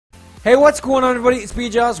Hey, what's going on, everybody? It's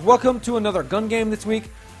BJaws. Welcome to another gun game this week.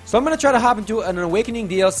 So I'm going to try to hop into an Awakening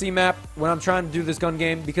DLC map when I'm trying to do this gun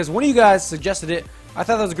game because one of you guys suggested it. I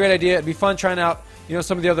thought that was a great idea. It'd be fun trying out,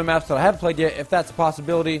 some of the other maps that I haven't played yet, if that's a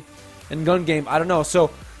possibility in gun game. I don't know. So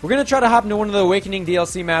we're going to try to hop into one of the Awakening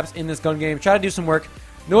DLC maps in this gun game. Try to do some work.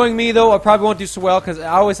 Knowing me, though, I probably won't do so well because I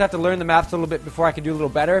always have to learn the maps a little bit before I can do a little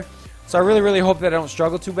better. So I really hope that I don't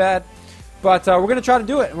struggle too bad. But we're going to try to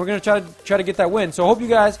do it, and we're going to try to get that win. So I hope you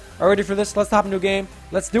guys are ready for this. Let's hop into a game.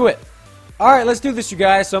 Let's do it. Alright, let's do this, you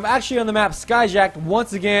guys. So I'm actually on the map Skyjacked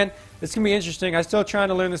once again. It's going to be interesting. I'm still trying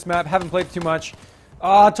to learn this map. Haven't played too much.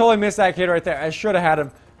 Oh, I totally missed that kid right there. I should have had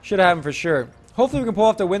him. Should have had him for sure. Hopefully we can pull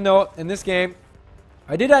off the win, though, in this game.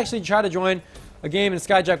 I did actually try to join a game in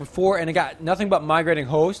Skyjack before, and it got nothing but migrating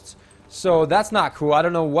hosts. So that's not cool. I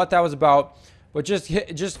don't know what that was about. But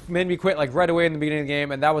it just made me quit like right away in the beginning of the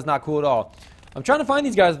game, and that was not cool at all. I'm trying to find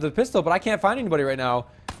these guys with the pistol, but I can't find anybody right now.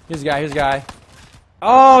 Here's a guy, here's a guy.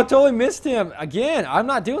 Oh, totally missed him. Again, I'm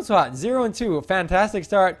not doing so hot. 0 and 2. A fantastic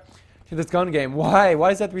start to this gun game. Why?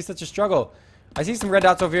 Why does that have to be such a struggle? I see some red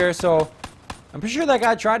dots over here, so I'm pretty sure that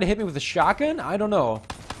guy tried to hit me with a shotgun. I don't know.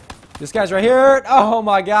 This guy's right here. Oh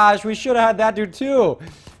my gosh, we should have had that dude too.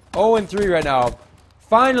 0 and 3 right now.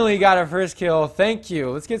 Finally got our first kill. Thank you.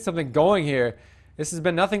 Let's get something going here. This has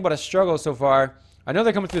been nothing but a struggle so far. I know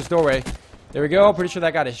they're coming through this doorway. There we go. Pretty sure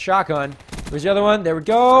that got his shotgun. Where's the other one? There we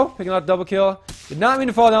go. Picking up double kill. Did not mean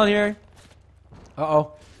to fall down here.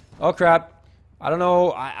 Uh-oh. Oh, crap. I don't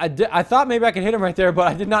know. I thought maybe I could hit him right there, but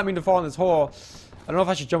I did not mean to fall in this hole. I don't know if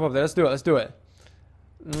I should jump up there. Let's do it. Let's do it.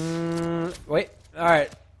 Wait. All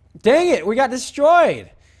right. Dang it. We got destroyed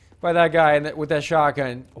by that guy with that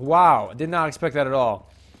shotgun. Wow. I did not expect that at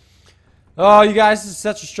all. Oh, you guys, this is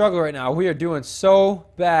such a struggle right now. We are doing so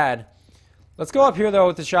bad. Let's go up here, though,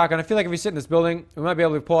 with the shotgun. I feel like if we sit in this building, we might be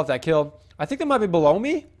able to pull off that kill. I think they might be below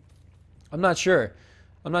me. I'm not sure.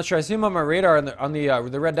 I'm not sure. I see them on my radar on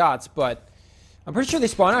the red dots, but I'm pretty sure they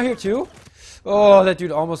spawn out here, too. Oh, that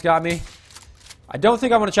dude almost got me. I don't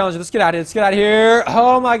think I want to challenge it. Let's get out of here. Let's get out of here.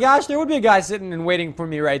 Oh, my gosh. There would be a guy sitting and waiting for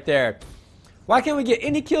me right there. Why can't we get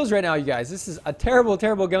any kills right now, you guys? This is a terrible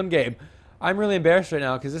gun game. I'm really embarrassed right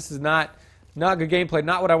now because this is not good gameplay.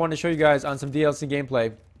 Not what I wanted to show you guys on some DLC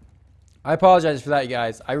gameplay. I apologize for that, you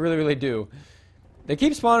guys. I really do. They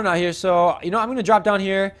keep spawning out here, so, I'm going to drop down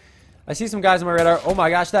here. I see some guys on my radar. Oh, my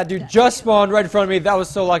gosh, that dude just spawned right in front of me. That was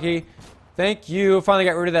so lucky. Thank you. Finally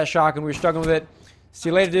got rid of that shotgun. We were struggling with it. See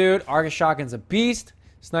you later, dude. Argus shotgun's a beast.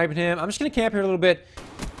 Sniping him. I'm just going to camp here a little bit.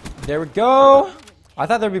 There we go. I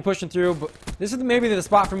thought they'd be pushing through, but this is maybe the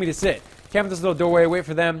spot for me to sit. Camp at this little doorway, wait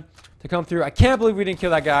for them to come through. I can't believe we didn't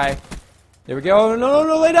kill that guy. There we go. No,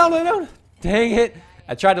 lay down. Dang it.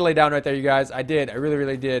 I tried to lay down right there, you guys. I did. I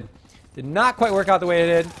really did. Did not quite work out the way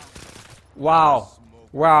it did. Wow.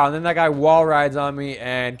 And then that guy wall rides on me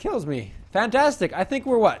and kills me. Fantastic. I think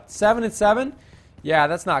we're, what, 7 and 7? Yeah,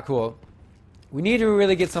 that's not cool. We need to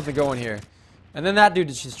really get something going here. And then that dude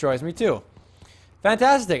just destroys me, too.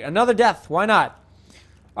 Fantastic. Another death. Why not?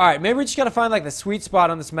 Alright, maybe we just gotta find, like, the sweet spot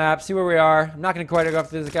on this map. See where we are. I'm not gonna quite go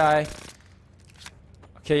after this guy.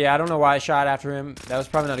 Okay, yeah, I don't know why I shot after him. That was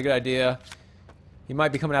probably not a good idea. He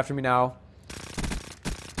might be coming after me now.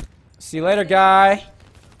 See you later, guy.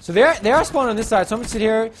 So they are spawning on this side, so I'm going to sit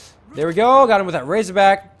here. There we go. Got him with that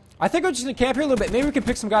Razorback. I think I'm just going to camp here a little bit. Maybe we can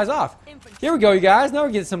pick some guys off. Here we go, you guys. Now we're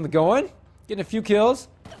getting something going. Getting a few kills.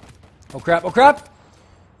 Oh, crap. Oh, crap.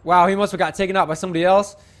 Wow, he must have got taken out by somebody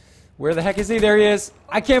else. Where the heck is he? There he is.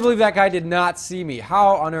 I can't believe that guy did not see me.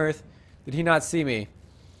 How on earth did he not see me?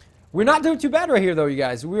 We're not doing too bad right here, though, you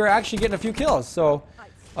guys. We were actually getting a few kills, so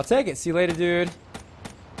I'll take it. See you later, dude.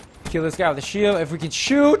 Kill this guy with a shield. If we can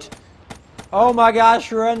shoot. Oh my gosh,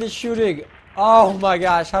 horrendous shooting. Oh my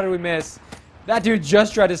gosh, how did we miss? That dude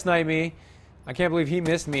just tried to snipe me. I can't believe he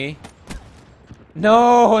missed me.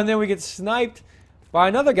 No, and then we get sniped by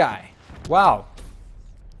another guy. Wow.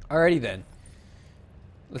 Alrighty then.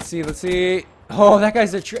 Let's see. Oh, that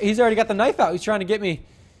guy's he's already got the knife out. He's trying to get me.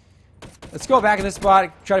 Let's go back in this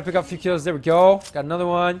spot. Try to pick up a few kills. There we go. Got another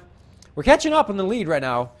one. We're catching up on the lead right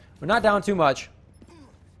now. We're not down too much.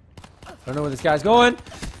 I don't know where this guy's going.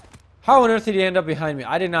 How on earth did he end up behind me?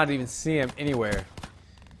 I did not even see him anywhere.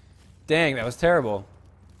 Dang, that was terrible.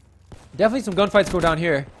 Definitely some gunfights go down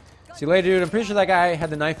here. See you later, dude. I'm pretty sure that guy had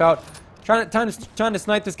the knife out. Trying to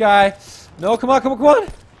snipe this guy. No, come on.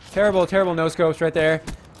 Terrible no scopes right there.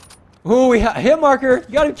 Ooh, we hit marker.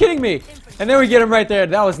 You gotta be kidding me. And then we get him right there.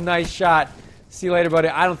 That was a nice shot. See you later, buddy.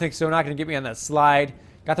 I don't think so. Not gonna get me on that slide.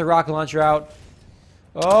 Got the rocket launcher out.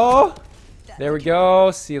 Oh. There we go.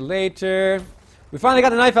 See you later. We finally got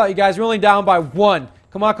the knife out, you guys. We're only down by 1.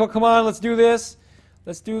 Come on. Let's do this.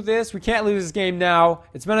 Let's do this. We can't lose this game now.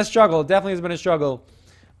 It's been a struggle. It definitely has been a struggle.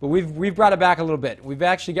 But we've brought it back a little bit. We've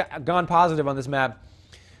actually gone positive on this map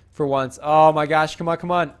for once. Oh my gosh, come on, come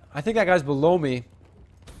on. I think that guy's below me.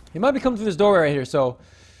 He might be coming through this doorway right here, so.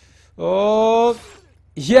 Oh,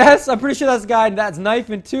 yes, I'm pretty sure that's the guy that's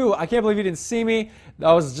knifing too. I can't believe he didn't see me.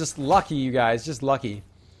 That was just lucky, you guys, just lucky.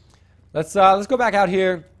 Let's go back out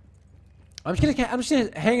here. I'm just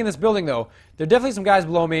gonna hang in this building though. There are definitely some guys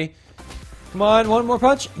below me. Come on, one more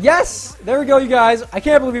punch. Yes! There we go, you guys. I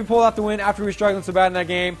can't believe we pulled off the win after we were struggling so bad in that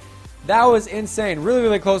game. That was insane. Really,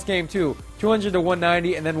 really close game, too. 200 to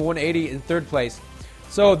 190 and then 180 in third place.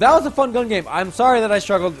 So that was a fun gun game. I'm sorry that I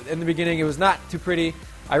struggled in the beginning. It was not too pretty.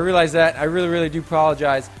 I realize that. I really, really do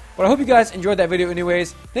apologize. But I hope you guys enjoyed that video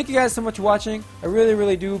anyways. Thank you guys so much for watching. I really,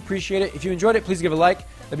 really do appreciate it. If you enjoyed it, please give a like.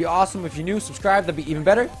 That'd be awesome. If you're new, subscribe. That'd be even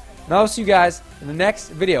better. And I'll see you guys in the next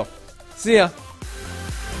video. See ya.